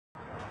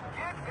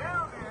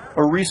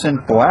A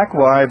recent Black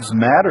Lives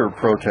Matter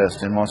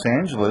protest in Los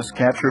Angeles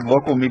captured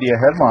local media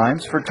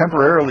headlines for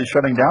temporarily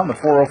shutting down the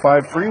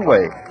 405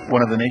 freeway,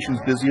 one of the nation's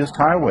busiest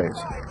highways.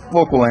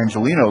 Local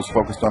Angelinos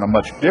focused on a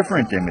much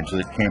different image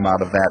that came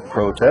out of that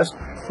protest,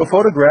 a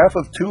photograph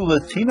of two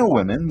Latino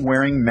women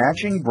wearing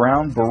matching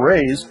brown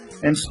berets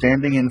and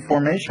standing in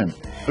formation.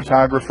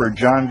 Photographer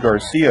John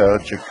Garcia, a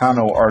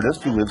Chicano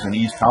artist who lives in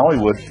East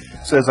Hollywood,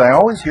 says, "I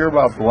always hear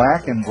about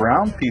black and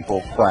brown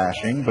people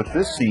clashing, but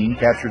this scene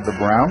captured the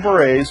brown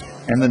berets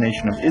and the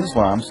Nation of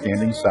Islam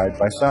standing side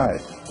by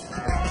side."